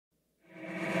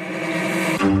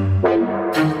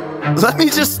Let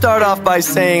me just start off by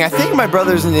saying I think my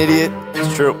brother's an idiot.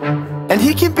 It's true. And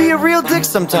he can be a real dick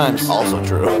sometimes. Also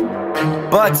true.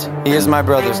 But he is my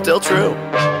brother. Still true.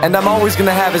 And I'm always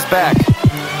gonna have his back.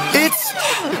 It's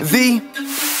the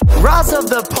rise of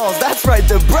the Pauls. That's right,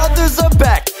 the brothers are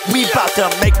back. We bout to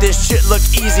make this shit look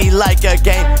easy like a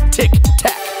game.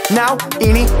 Tic-tac. Now,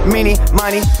 eeny, meeny,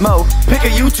 miny, mo. Pick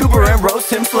a YouTuber and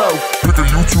roast him slow. Pick a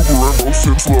YouTuber and roast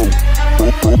him slow.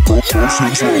 Roast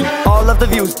him slow. All of the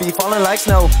views be falling like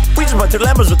snow. We just went through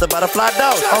lemons with the butterfly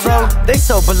dough. Although they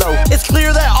so below, it's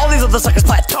clear that all these other suckers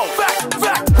plateau.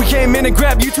 Fact. We came in and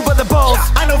grabbed YouTube by the balls.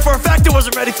 I know for a fact it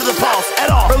wasn't ready for the pulse at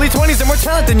all. Early 20s and more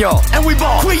talent than y'all. And we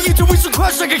ball. Quit YouTube, we should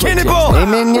crush like a cannonball.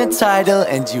 Name in your title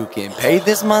and you can pay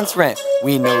this month's rent.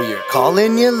 We know you're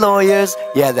calling your lawyers.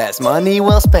 Yeah, that's money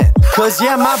well spent. Cause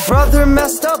yeah, my brother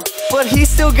messed up, but he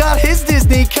still got his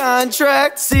Disney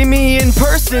contract. See me in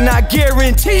person, I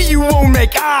guarantee you won't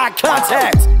make eye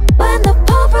contact. When the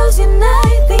Paul Bros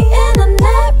unite, the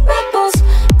internet rebels.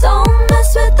 Don't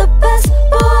mess with the best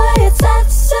boy, it's that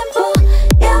simple.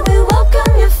 Yeah, we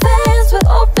welcome your fans with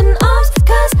open arms,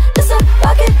 cause it's a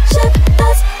rocket ship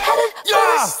that's headed for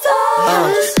the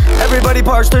stars. Everybody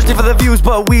parks thirsty for the views,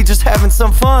 but we just having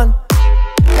some fun.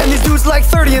 And these dudes like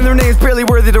 30 and their names barely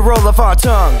worthy to roll off our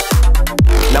tongue.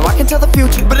 Now I can tell the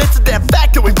future, but it's a damn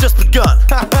fact that we've just begun.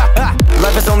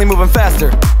 Life is only moving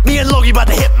faster. Me and Logie about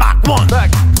to hit Mach 1.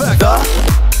 Back. The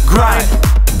grind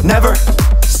never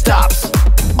stops.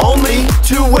 Only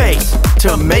 2 ways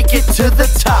to make it to the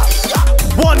top.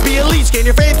 1, be elite, gain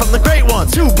your fame from the great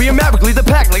ones. 2, be a maverick, lead the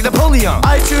pack like Napoleon.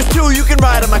 I choose 2, you can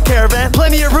ride in my caravan.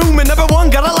 Plenty of room and number 1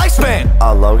 got a lifespan.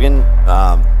 Logan,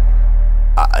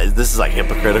 this is like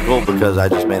hypocritical because I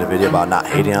just made a video about not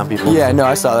hating on people. Yeah, no,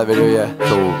 I saw that video, yeah.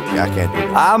 So, yeah, I can't do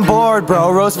that. I'm bored,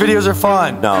 bro. Roast videos are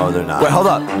fun. No, they're not. Wait, hold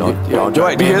up. Don't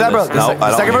wait, do you hear that, bro? No,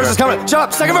 the second verse is coming. Shut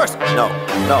up, second verse. No.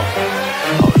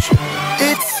 Oh, shit.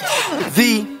 It's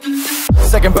the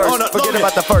second verse. No, Forget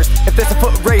about the first. If there's a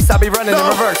foot race, I'll be running in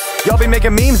reverse. Y'all be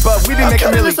making memes, but we be making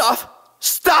really. This off.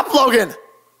 Stop, Logan.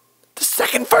 The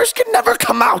second verse can never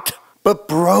come out. But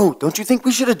bro, don't you think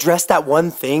we should address that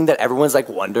one thing that everyone's like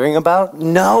wondering about?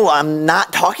 No, I'm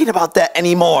not talking about that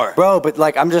anymore. Bro, but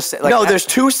like I'm just saying like, no, there's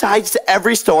 2 sides to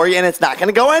every story and it's not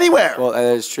gonna go anywhere. Well, that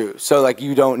is true. So like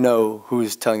you don't know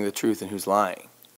who's telling the truth and who's lying.